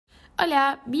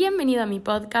Hola, bienvenido a mi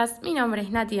podcast. Mi nombre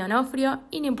es Nati Donofrio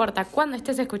y no importa cuándo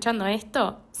estés escuchando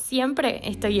esto, siempre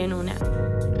estoy en una.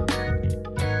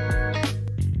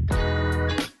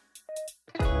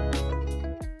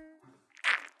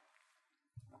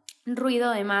 Ruido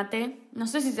de mate. No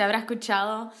sé si se habrá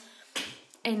escuchado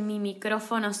en mi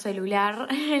micrófono celular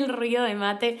el ruido de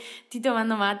mate. Estoy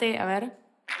tomando mate, a ver.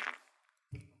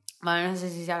 Bueno, no sé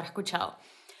si se habrá escuchado.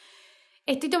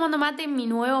 Estoy tomando mate, mi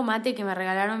nuevo mate que me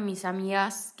regalaron mis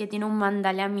amigas, que tiene un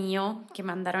mandala mío que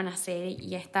mandaron a hacer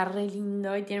y está re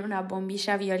lindo y tiene una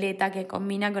bombilla violeta que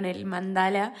combina con el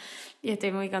mandala y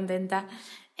estoy muy contenta.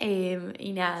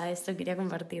 Y nada, eso quería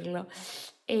compartirlo.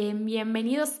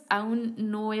 Bienvenidos a un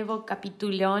nuevo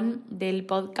capitulón del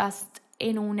podcast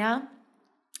En Una.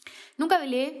 Nunca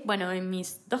hablé, bueno, en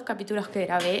mis 2 capítulos que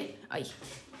grabé,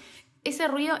 ese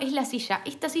ruido es la silla.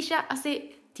 Esta silla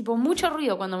hace tipo mucho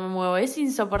ruido cuando me muevo, es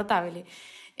insoportable.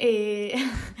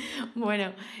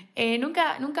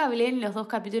 Nunca hablé en los 2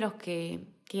 capítulos que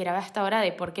grabé hasta ahora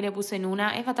de por qué le puse en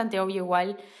una. Es bastante obvio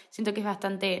igual, siento que es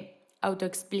bastante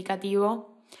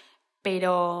autoexplicativo,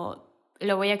 pero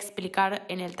lo voy a explicar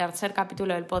en el 3er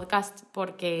capítulo del podcast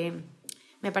porque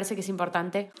me parece que es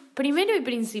importante. Primero y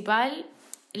principal,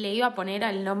 le iba a poner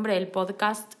al nombre del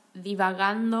podcast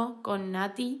Divagando con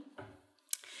Nati.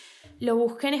 Lo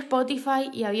busqué en Spotify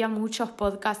y había muchos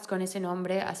podcasts con ese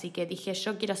nombre, así que dije,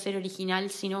 yo quiero ser original,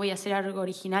 si no voy a hacer algo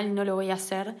original, no lo voy a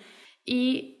hacer.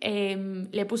 Y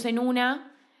le puse en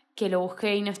una, que lo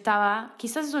busqué y no estaba.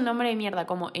 Quizás es un nombre de mierda,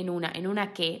 como en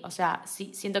una qué. O sea,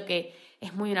 sí, siento que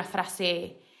es muy una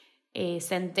frase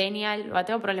centennial.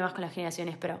 Tengo problemas con las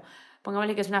generaciones, pero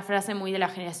pongámosle que es una frase muy de la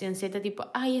generación 7, tipo,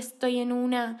 ay, estoy en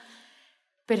una.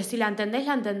 Pero si la entendés,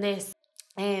 la entendés.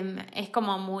 Es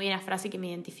como muy una frase que me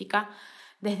identifica.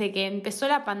 Desde que empezó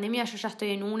la pandemia yo ya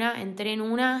estoy en una, entré en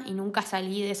una y nunca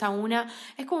salí de esa una.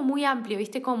 Es como muy amplio,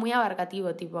 ¿viste? Como muy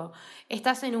abarcativo, tipo,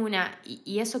 estás en una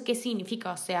y eso ¿qué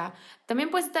significa? O sea,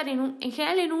 también puedes estar en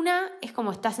general en una es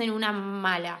como estás en una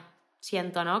mala,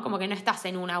 siento, ¿no? Como que no estás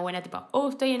en una buena, tipo,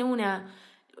 estoy en una.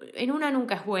 En una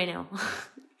nunca es bueno.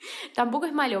 Tampoco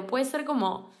es malo, puede ser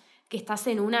como que estás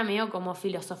en una medio como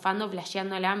filosofando,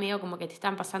 flasheándola, medio como que te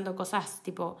están pasando cosas,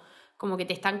 tipo, como que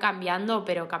te están cambiando,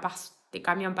 pero capaz te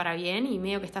cambian para bien, y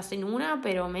medio que estás en una,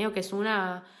 pero medio que es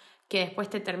una que después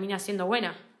te termina siendo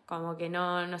buena, como que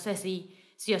no sé si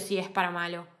sí o sí es para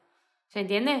malo. ¿Se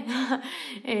entiende?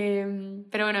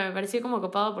 Pero bueno, me pareció como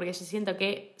copado porque yo siento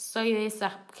que soy de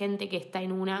esa gente que está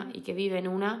en una y que vive en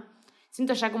una.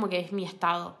 Siento ya como que es mi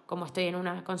estado, como estoy en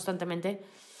una constantemente.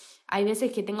 Hay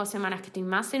veces que tengo semanas que estoy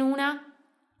más en una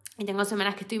y tengo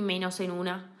semanas que estoy menos en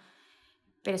una.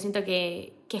 Pero siento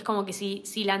que es como que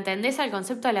si la entendés al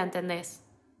concepto, la entendés.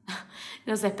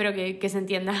 No sé, espero que se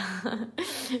entienda.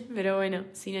 Pero bueno,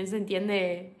 si no se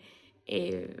entiende,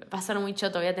 va a ser muy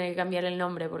choto. Voy a tener que cambiar el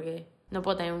nombre porque no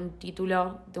puedo tener un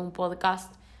título de un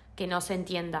podcast que no se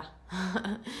entienda.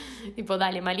 Tipo,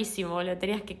 dale, malísimo. Lo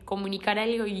tenías que comunicar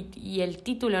algo y el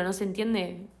título no se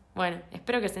entiende. Bueno,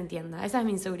 espero que se entienda. Esa es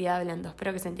mi inseguridad hablando.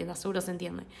 Espero que se entienda. Seguro se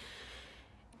entiende.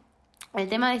 El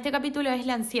tema de este capítulo es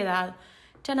la ansiedad.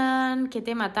 ¡Chanán! ¡Qué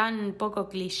tema tan poco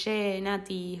cliché,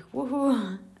 Nati!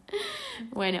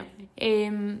 Bueno,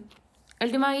 el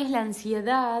tema hoy es la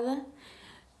ansiedad.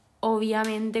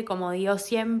 Obviamente, como digo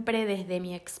siempre, desde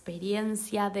mi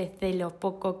experiencia, desde lo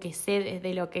poco que sé,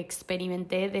 desde lo que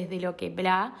experimenté, desde lo que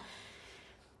bla.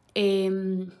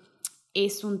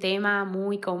 Es un tema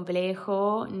muy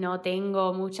complejo, no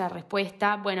tengo mucha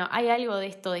respuesta. Bueno, hay algo de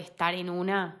esto de estar en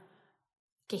una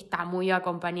que está muy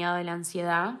acompañado de la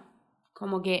ansiedad.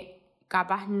 Como que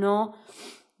capaz no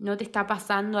te está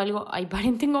pasando algo. Ay,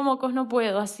 paren, tengo mocos, no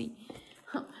puedo así.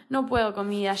 No puedo con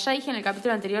mi vida. Ya dije en el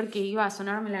capítulo anterior que iba a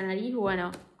sonarme la nariz.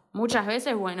 Bueno, muchas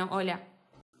veces, bueno, hola.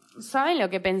 ¿Saben lo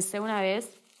que pensé una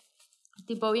vez?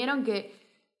 Tipo, ¿vieron que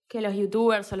los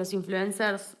youtubers o los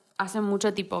influencers hacen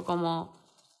mucho tipo como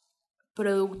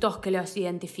productos que los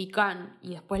identifican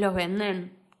y después los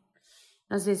venden?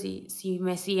 No sé si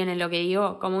me siguen en lo que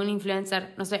digo. Como un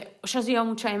influencer, no sé, yo sigo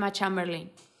mucho a Emma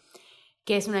Chamberlain,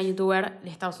 que es una youtuber de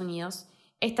Estados Unidos.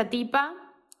 Esta tipa,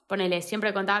 ponele,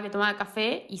 siempre contaba que tomaba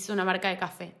café, hizo una marca de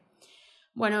café.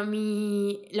 Bueno,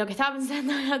 lo que estaba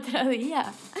pensando el otro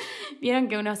día, vieron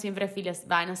que uno siempre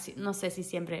no sé si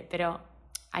siempre, pero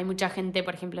hay mucha gente,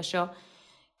 por ejemplo yo,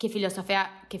 que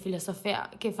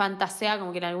fantasea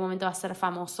como que en algún momento va a ser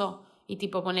famoso. Y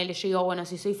tipo, ponele, yo digo, bueno,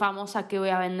 si soy famosa, ¿qué voy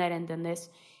a vender?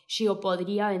 ¿Entendés? Yo digo,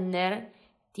 podría vender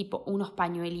tipo unos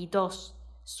pañuelitos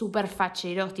súper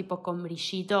facheros, tipo con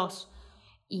brillitos,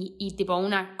 y tipo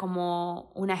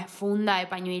como una funda de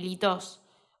pañuelitos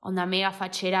onda mega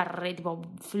fachera, re tipo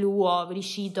fluo,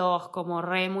 brillitos, como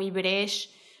re muy beige,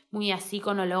 muy así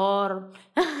con olor.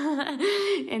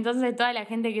 Entonces toda la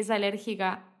gente que es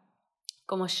alérgica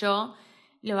como yo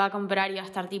lo va a comprar y va a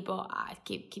estar tipo,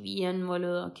 qué bien,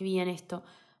 boludo, qué bien esto.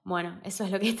 Bueno, eso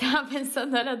es lo que estaba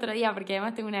pensando el otro día, porque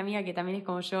además tengo una amiga que también es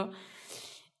como yo.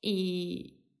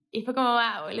 Y fue como,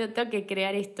 boludo, tengo que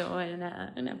crear esto. Bueno,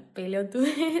 una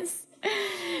pelotudez.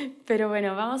 Pero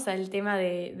bueno, vamos al tema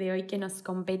de hoy que nos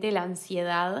compete, la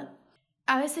ansiedad.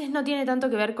 A veces no tiene tanto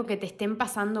que ver con que te estén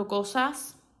pasando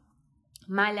cosas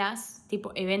malas,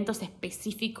 tipo eventos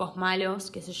específicos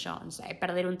malos, qué sé yo, no sé,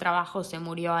 perder un trabajo, se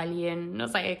murió alguien, no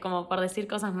sé, como por decir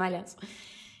cosas malas,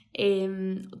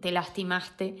 te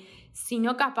lastimaste,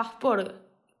 sino capaz por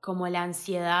como la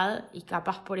ansiedad y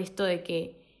capaz por esto de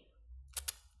que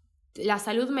la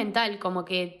salud mental, como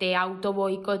que te auto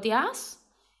boicoteás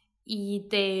y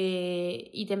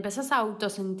te empezás a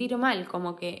autosentir mal,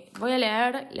 como que voy a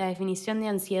leer la definición de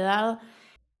ansiedad.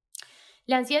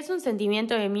 La ansiedad es un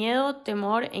sentimiento de miedo,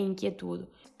 temor e inquietud.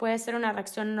 Puede ser una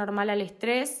reacción normal al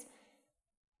estrés.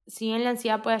 Si bien la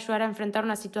ansiedad puede ayudar a enfrentar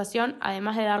una situación,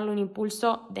 además de darle un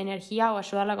impulso de energía o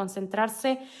ayudarla a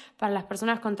concentrarse, para las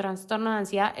personas con trastorno de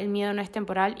ansiedad el miedo no es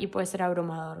temporal y puede ser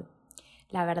abrumador.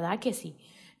 La verdad que sí.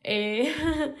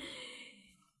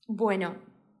 Bueno,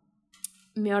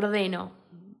 me ordeno.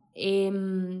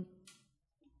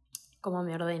 ¿Cómo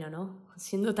me ordeno, no?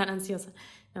 Siendo tan ansiosa.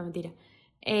 No, mentira.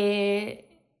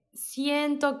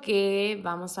 Siento que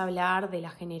vamos a hablar de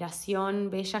la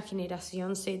bella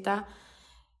generación Z,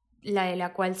 la de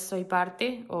la cual soy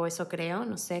parte, o eso creo,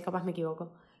 no sé, capaz me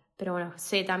equivoco. Pero bueno,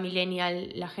 Z,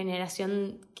 millennial, la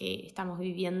generación que estamos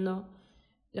viviendo,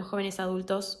 los jóvenes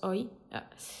adultos hoy.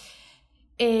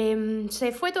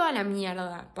 Se fue toda la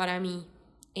mierda para mí.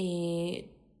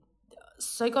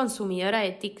 Soy consumidora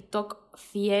de TikTok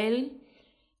fiel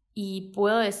y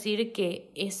puedo decir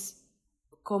que es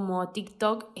como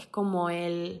TikTok, es como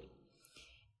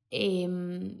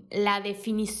la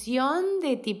definición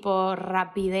de tipo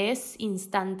rapidez,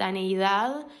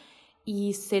 instantaneidad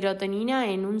y serotonina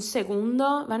en un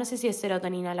segundo. No sé si es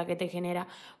serotonina la que te genera.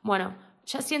 Bueno,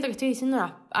 ya siento que estoy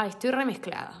diciendo estoy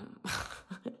remezclada.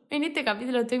 En este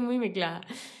capítulo estoy muy mezclada.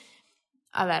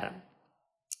 A ver,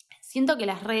 siento que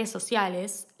las redes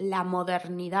sociales, la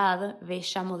modernidad,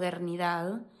 bella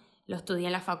modernidad, lo estudié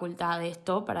en la facultad de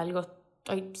esto, para algo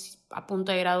estoy a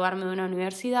punto de graduarme de una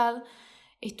universidad,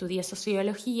 estudié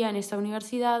sociología en esa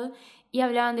universidad y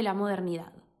hablaban de la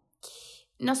modernidad.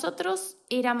 Nosotros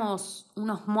éramos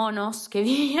unos monos que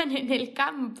vivían en el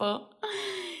campo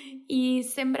y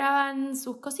sembraban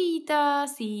sus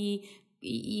cositas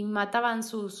y mataban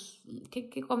sus...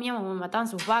 ¿Qué comíamos? Mataban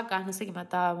sus vacas, no sé qué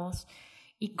matábamos.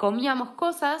 Y comíamos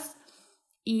cosas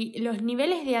y los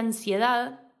niveles de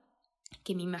ansiedad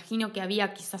que me imagino que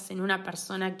había quizás en una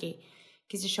persona que,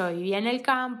 qué sé yo, vivía en el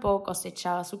campo,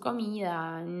 cosechaba su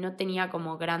comida, no tenía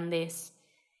como grandes...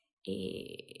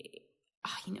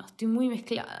 no, estoy muy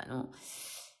mezclada, ¿no?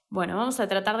 Bueno, vamos a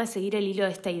tratar de seguir el hilo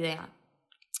de esta idea.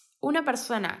 Una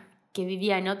persona que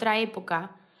vivía en otra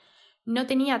época no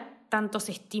tenía tantos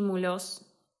estímulos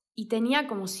y tenía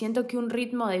como siento que un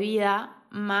ritmo de vida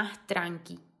más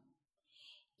tranqui.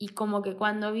 Y como que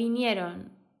cuando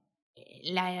vinieron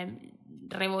la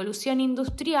revolución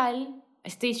industrial,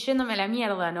 estoy yéndome a la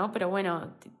mierda, ¿no? Pero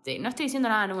bueno, no estoy diciendo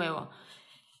nada nuevo.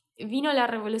 Vino la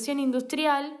revolución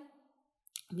industrial,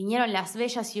 vinieron las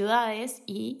bellas ciudades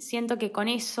y siento que con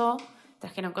eso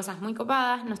trajeron cosas muy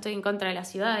copadas, no estoy en contra de las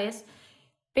ciudades,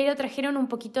 pero trajeron un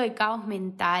poquito de caos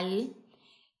mental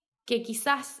que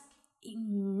quizás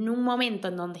en un momento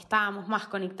en donde estábamos más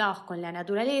conectados con la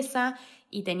naturaleza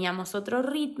y teníamos otro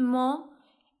ritmo,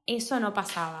 eso no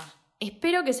pasaba.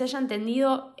 Espero que se haya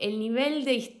entendido el nivel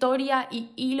de historia y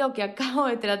hilo que acabo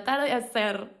de tratar de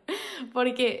hacer,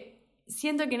 porque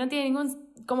siento que no tiene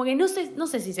ningún... como que no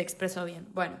sé si se expresó bien.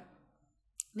 Bueno,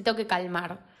 me tengo que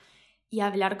calmar y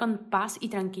hablar con paz y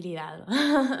tranquilidad.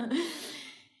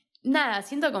 Nada,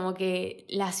 siento como que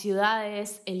las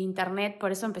ciudades, el internet,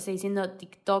 por eso empecé diciendo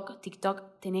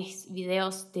TikTok, tenés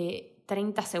videos de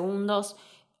 30 segundos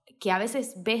que a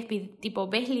veces ves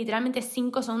literalmente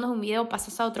 5 segundos de un video,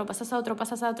 pasas a otro. O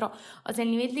sea,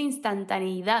 el nivel de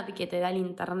instantaneidad que te da el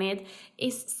internet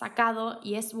es sacado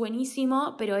y es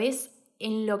buenísimo, pero es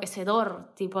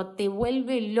enloquecedor, te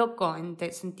vuelve loco,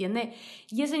 ¿se entiende?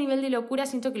 Y ese nivel de locura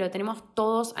siento que lo tenemos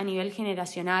todos a nivel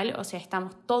generacional, o sea,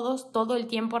 estamos todos todo el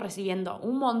tiempo recibiendo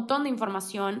un montón de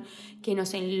información que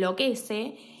nos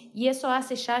enloquece y eso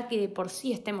hace ya que de por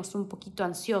sí estemos un poquito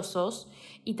ansiosos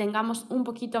y tengamos un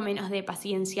poquito menos de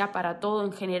paciencia para todo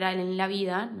en general en la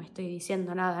vida, no estoy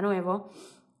diciendo nada nuevo,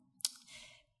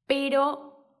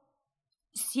 pero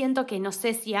siento que no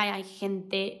sé si hay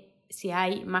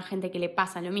más gente que le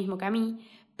pasa lo mismo que a mí,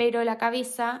 pero la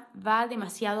cabeza va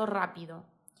demasiado rápido.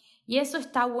 Y eso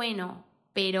está bueno,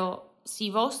 pero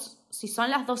si son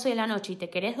las 12 de la noche y te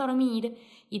querés dormir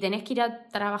y tenés que ir a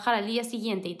trabajar al día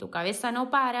siguiente y tu cabeza no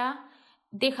para,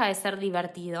 deja de ser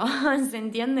divertido, ¿se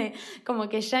entiende? Como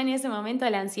que ya en ese momento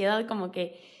la ansiedad como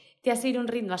que te hace ir a un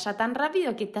ritmo ya tan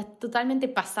rápido que estás totalmente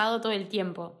pasado todo el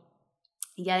tiempo.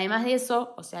 Y además de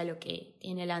eso, o sea, lo que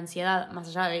tiene la ansiedad, más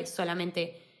allá de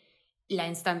solamente la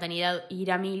instantaneidad,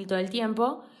 ir a 1000 todo el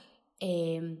tiempo,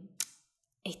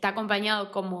 está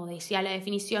acompañado, como decía la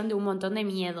definición, de un montón de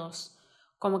miedos.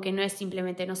 Como que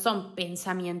no son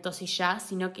pensamientos y ya,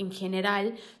 sino que en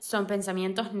general son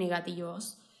pensamientos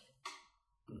negativos.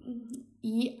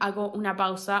 Y hago una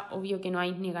pausa, obvio que no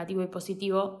hay negativo y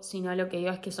positivo, sino lo que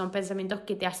digo es que son pensamientos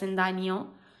que te hacen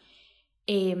daño.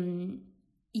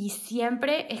 Y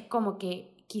siempre es como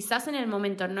que quizás en el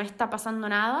momento no está pasando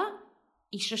nada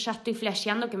y yo ya estoy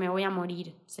flasheando que me voy a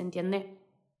morir, ¿se entiende?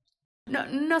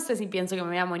 No sé si pienso que me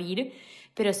voy a morir,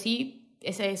 pero sí,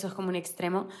 eso es como un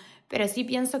extremo, pero sí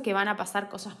pienso que van a pasar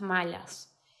cosas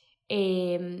malas.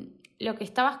 Lo que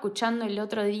estaba escuchando el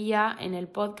otro día en el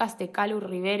podcast de Calu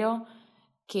Rivero,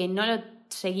 que no lo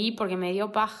seguí porque me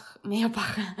dio paja,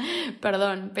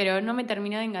 perdón, pero no me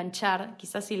terminó de enganchar.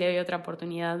 Quizás si le doy otra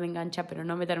oportunidad me engancha, pero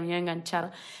no me terminó de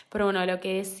enganchar. Pero bueno, lo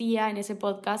que decía en ese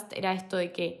podcast era esto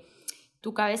de que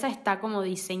tu cabeza está como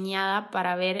diseñada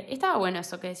para ver... Estaba bueno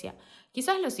eso que decía.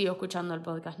 Quizás lo sigo escuchando el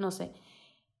podcast, no sé.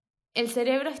 El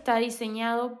cerebro está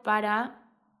diseñado para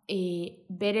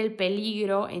ver el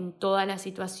peligro en todas las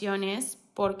situaciones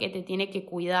porque te tiene que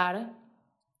cuidar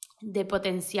de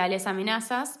potenciales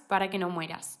amenazas para que no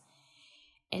mueras.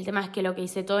 El tema es que lo que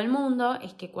dice todo el mundo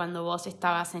es que cuando vos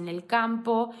estabas en el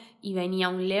campo y venía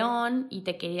un león y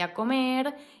te quería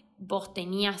comer, vos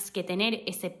tenías que tener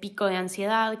ese pico de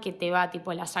ansiedad que te va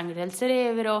tipo la sangre del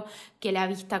cerebro, que la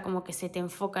vista como que se te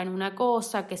enfoca en una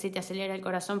cosa, que se te acelera el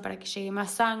corazón para que llegue más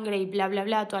sangre y bla, bla,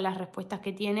 bla, todas las respuestas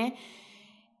que tiene,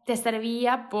 te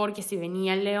servía porque si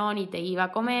venía el león y te iba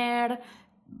a comer,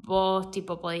 vos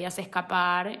tipo podías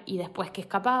escapar y después que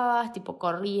escapabas, tipo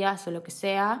corrías o lo que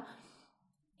sea,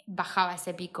 bajaba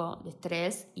ese pico de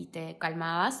estrés y te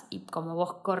calmabas y como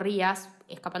vos corrías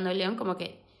escapando del león como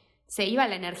que se iba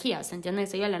la energía, ¿se entiende?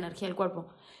 Se iba la energía del cuerpo.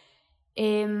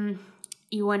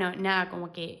 Y bueno, nada,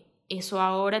 como que eso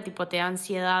ahora tipo te da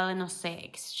ansiedad, no sé,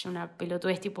 qué sé yo, una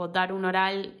pelotudez tipo dar un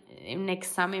oral, un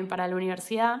examen para la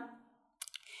universidad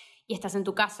y estás en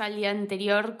tu casa el día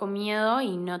anterior con miedo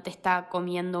y no te está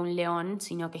comiendo un león,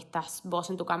 sino que estás vos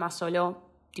en tu cama solo,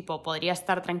 tipo podrías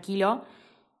estar tranquilo,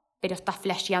 pero estás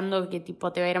flasheando que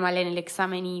tipo te va a ir mal en el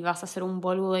examen y vas a ser un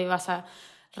boludo y vas a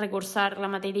recursar la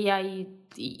materia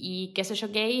y qué sé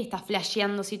yo qué, y estás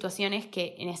flasheando situaciones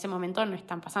que en ese momento no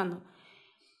están pasando.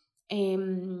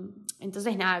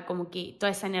 Entonces nada, como que toda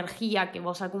esa energía que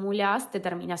vos acumulás te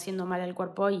termina haciendo mal al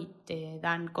cuerpo y te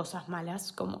dan cosas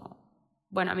malas como,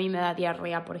 bueno, a mí me da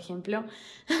diarrea, por ejemplo.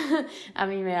 A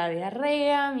mí me da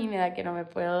diarrea, a mí me da que no me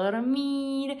puedo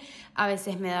dormir, a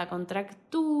veces me da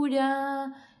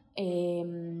contractura,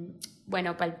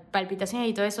 bueno, palpitaciones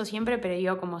y todo eso siempre, pero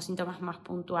digo como síntomas más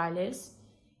puntuales.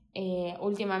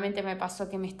 Últimamente me pasó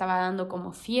que me estaba dando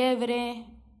como fiebre,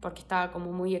 porque estaba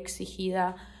como muy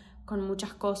exigida con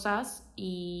muchas cosas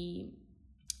y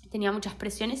tenía muchas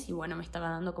presiones y bueno, me estaba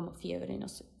dando como fiebre, no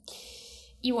sé.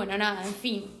 Y bueno, nada, en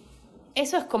fin,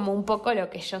 eso es como un poco lo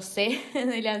que yo sé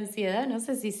de la ansiedad. No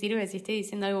sé si sirve, si estoy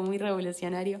diciendo algo muy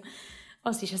revolucionario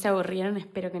o si ya se aburrieron,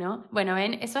 espero que no. Bueno,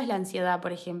 ven, eso es la ansiedad,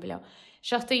 por ejemplo.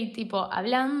 Yo estoy tipo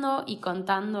hablando y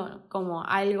contando como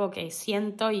algo que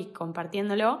siento y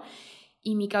compartiéndolo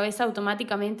y mi cabeza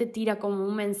automáticamente tira como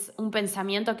un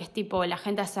pensamiento que es tipo la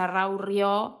gente se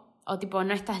reaburrió o tipo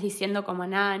no estás diciendo como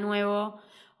nada nuevo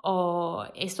o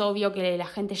es obvio que la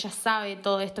gente ya sabe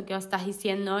todo esto que vos estás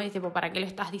diciendo y tipo ¿para qué lo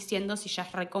estás diciendo si ya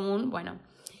es re común? Bueno,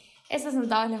 esos son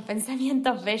todos los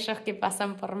pensamientos bellos que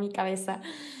pasan por mi cabeza,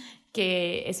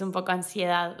 que es un poco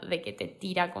ansiedad de que te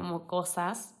tira como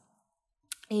cosas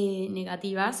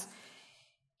negativas.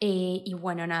 Y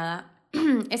bueno, nada,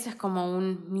 eso es como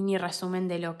un mini resumen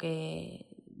de lo que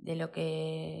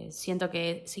siento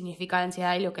que significa la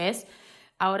ansiedad y lo que es.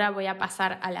 Ahora voy a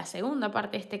pasar a la segunda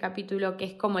parte de este capítulo, que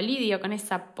es cómo lidio con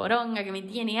esa poronga que me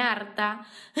tiene harta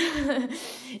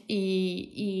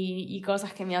y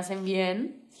cosas que me hacen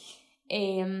bien.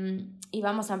 Y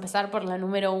vamos a empezar por la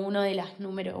número 1 de las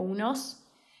número unos,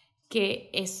 que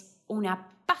es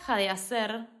una paja de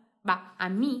hacer. A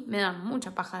mí me da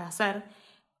mucha paja de hacer,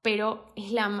 pero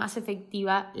es la más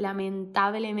efectiva,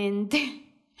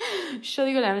 lamentablemente. Yo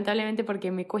digo lamentablemente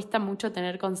porque me cuesta mucho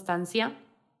tener constancia,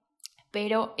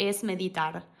 pero es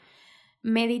meditar.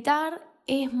 Meditar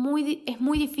es muy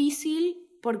difícil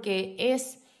porque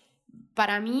es,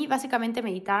 para mí, básicamente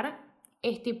meditar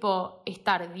es tipo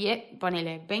estar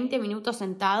 20 minutos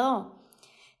sentado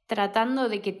tratando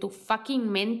de que tu fucking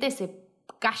mente se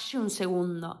calle un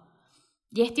segundo.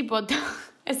 Y es tipo,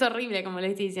 es horrible como le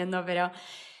estoy diciendo, pero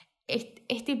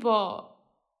es tipo,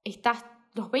 estás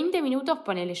los 20 minutos,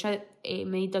 ponele, yo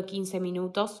medito 15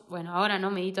 minutos, bueno, ahora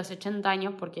no medito hace 80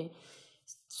 años porque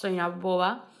soy una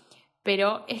boba,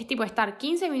 pero es tipo estar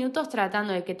 15 minutos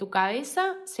tratando de que tu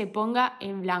cabeza se ponga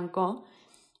en blanco.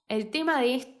 El tema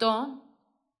de esto,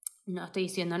 no estoy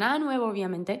diciendo nada nuevo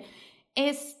obviamente,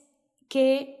 es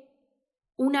que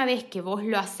una vez que vos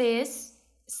lo haces,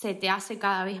 se te hace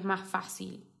cada vez más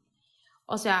fácil.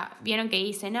 O sea, vieron que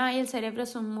dicen, ay, el cerebro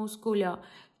es un músculo,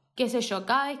 qué sé yo,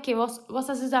 cada vez que vos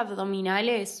haces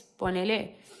abdominales,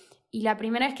 ponele, y la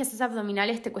primera vez que haces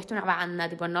abdominales te cuesta una banda,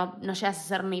 tipo, no llegas a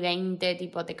hacer ni 20,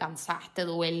 tipo, te cansás, te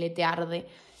duele, te arde.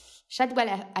 Ya tipo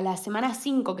a la semana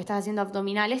 5 que estás haciendo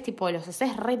abdominales, tipo, los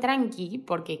haces re tranqui,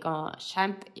 porque como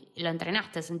ya lo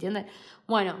entrenaste, ¿se entiende?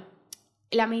 Bueno,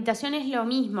 la meditación es lo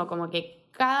mismo, como que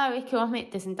cada vez que vos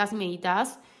te sentás y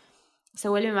meditas, se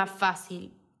vuelve más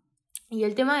fácil. Y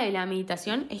el tema de la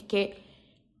meditación es que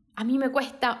a mí me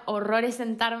cuesta horrores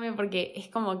sentarme porque es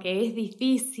como que es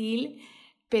difícil,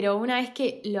 pero una vez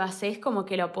que lo haces como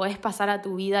que lo podés pasar a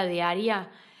tu vida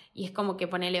diaria y es como que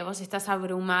ponele, vos estás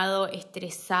abrumado,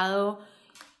 estresado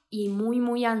y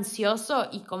muy ansioso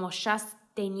y como ya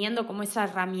teniendo como esa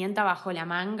herramienta bajo la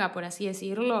manga, por así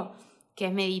decirlo, que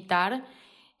es meditar,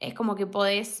 es como que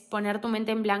podés poner tu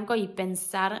mente en blanco y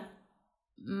pensar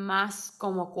más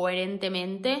como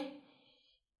coherentemente,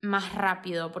 más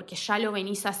rápido, porque ya lo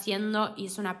venís haciendo y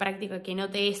es una práctica que no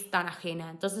te es tan ajena.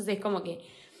 Entonces es como que,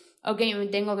 ok, me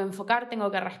tengo que enfocar, tengo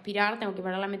que respirar, tengo que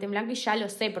poner la mente en blanco y ya lo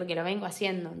sé porque lo vengo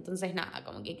haciendo. Entonces nada,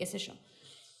 como que qué sé yo.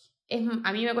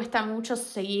 A mí me cuesta mucho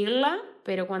seguirla,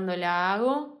 pero cuando la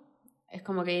hago es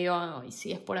como que digo, ay,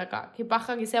 sí, es por acá. Qué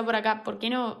paja que sea por acá. ¿Por qué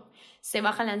no se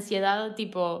baja la ansiedad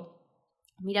tipo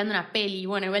mirando una peli?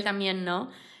 Bueno, igual también, ¿no?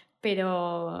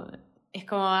 Pero es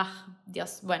como,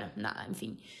 Dios, bueno, nada, en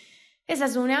fin. Esa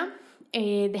es una.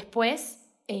 Después,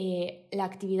 la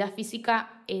actividad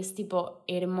física es tipo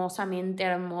hermosamente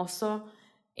hermoso.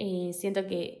 Siento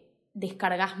que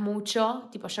descargas mucho.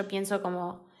 Tipo, yo pienso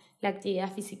como la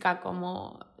actividad física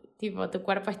como, tipo, tu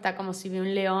cuerpo está como si fuera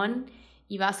un león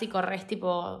y vas y corres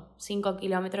tipo 5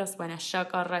 kilómetros. Bueno, yo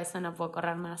corro eso, no puedo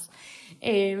correr más.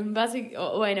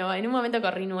 Bueno, en un momento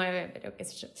corrí 9, pero qué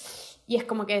sé yo. Y es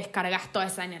como que descargas toda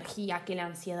esa energía que la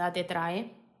ansiedad te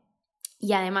trae.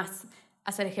 Y además,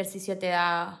 hacer ejercicio te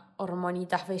da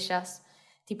hormonitas bellas,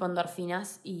 tipo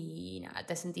endorfinas, y nada,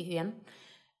 te sentís bien.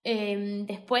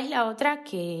 Después la otra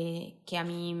que a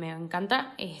mí me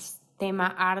encanta es tema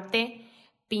arte,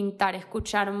 pintar,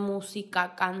 escuchar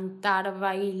música, cantar,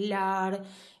 bailar,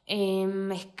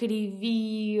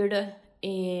 escribir.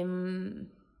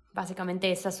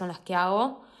 Básicamente esas son las que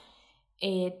hago.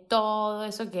 Todo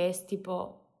eso que es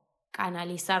tipo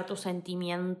canalizar tus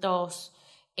sentimientos,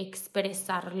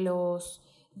 expresarlos,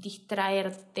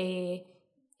 distraerte,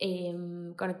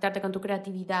 conectarte con tu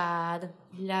creatividad,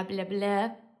 bla, bla,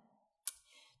 bla.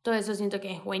 Todo eso siento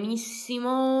que es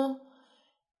buenísimo.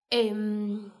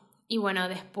 Y bueno,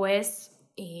 después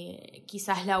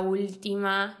quizás la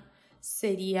última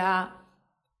sería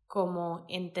como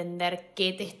entender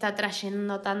qué te está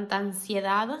trayendo tanta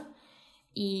ansiedad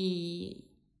y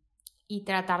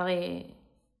tratar de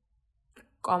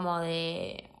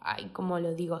ay, ¿cómo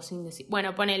lo digo sin decir?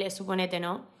 Bueno, suponete,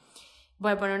 ¿no?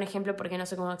 Voy a poner un ejemplo porque no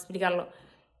sé cómo explicarlo.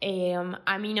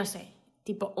 A mí, no sé,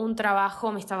 tipo un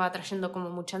trabajo me estaba trayendo como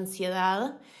mucha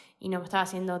ansiedad y no me estaba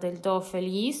haciendo del todo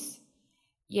feliz.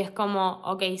 Y es como,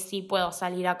 ok, sí puedo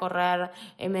salir a correr,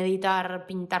 meditar,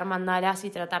 pintar mandalas y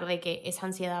tratar de que esa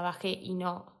ansiedad baje y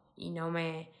no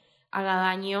me haga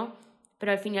daño.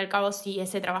 Pero al fin y al cabo, si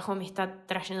ese trabajo me está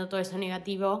trayendo todo eso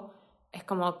negativo, es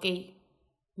como, ok,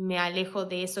 me alejo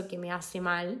de eso que me hace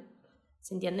mal.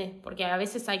 ¿Se entiende? Porque a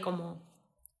veces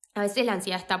a veces la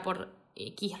ansiedad está por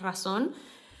X razón,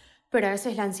 pero a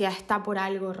veces la ansiedad está por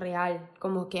algo real,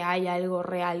 como que hay algo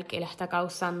real que la está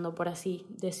causando, por así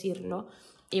decirlo.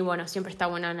 Y bueno, siempre está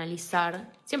bueno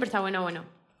analizar, siempre está bueno,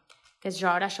 qué sé yo,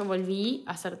 ahora yo volví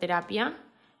a hacer terapia,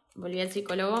 volví al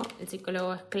psicólogo, el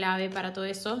psicólogo es clave para todo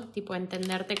eso, tipo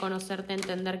entenderte, conocerte,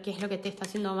 entender qué es lo que te está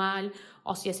haciendo mal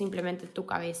o si es simplemente tu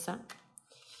cabeza.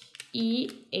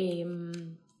 Y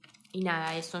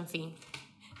nada, eso, en fin.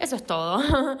 Eso es todo.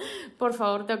 Por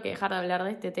favor, tengo que dejar de hablar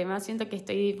de este tema. Siento que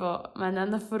estoy tipo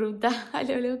mandando fruta a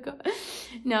lo loco.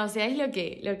 No, o sea, es lo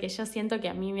que yo siento que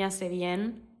a mí me hace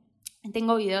bien.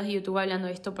 Tengo videos de YouTube hablando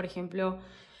de esto, por ejemplo.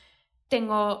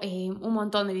 Tengo un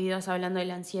montón de videos hablando de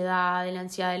la ansiedad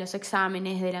de los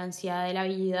exámenes, de la ansiedad de la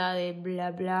vida, de bla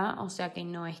bla. O sea que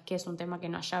no es que es un tema que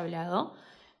no haya hablado.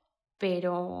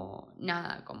 Pero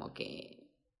nada, como que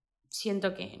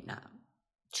siento que nada.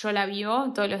 Yo la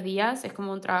vivo todos los días, es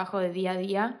como un trabajo de día a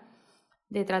día,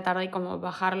 de tratar de como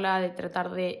bajarla, de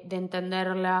tratar de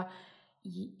entenderla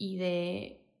y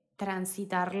de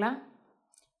transitarla.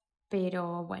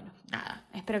 Pero bueno, nada,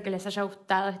 espero que les haya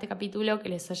gustado este capítulo, que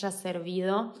les haya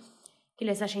servido, que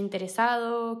les haya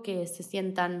interesado, que se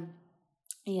sientan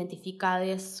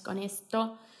identificados con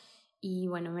esto. Y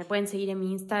bueno, me pueden seguir en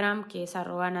mi Instagram, que es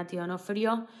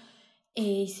 @natidanofrio.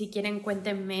 Si quieren,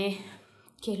 cuéntenme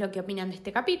qué es lo que opinan de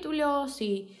este capítulo,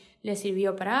 si les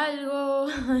sirvió para algo,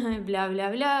 bla, bla,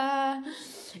 bla.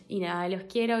 Y nada, los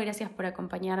quiero, gracias por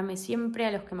acompañarme siempre,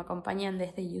 a los que me acompañan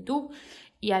desde YouTube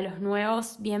y a los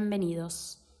nuevos,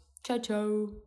 bienvenidos. Chau, chau.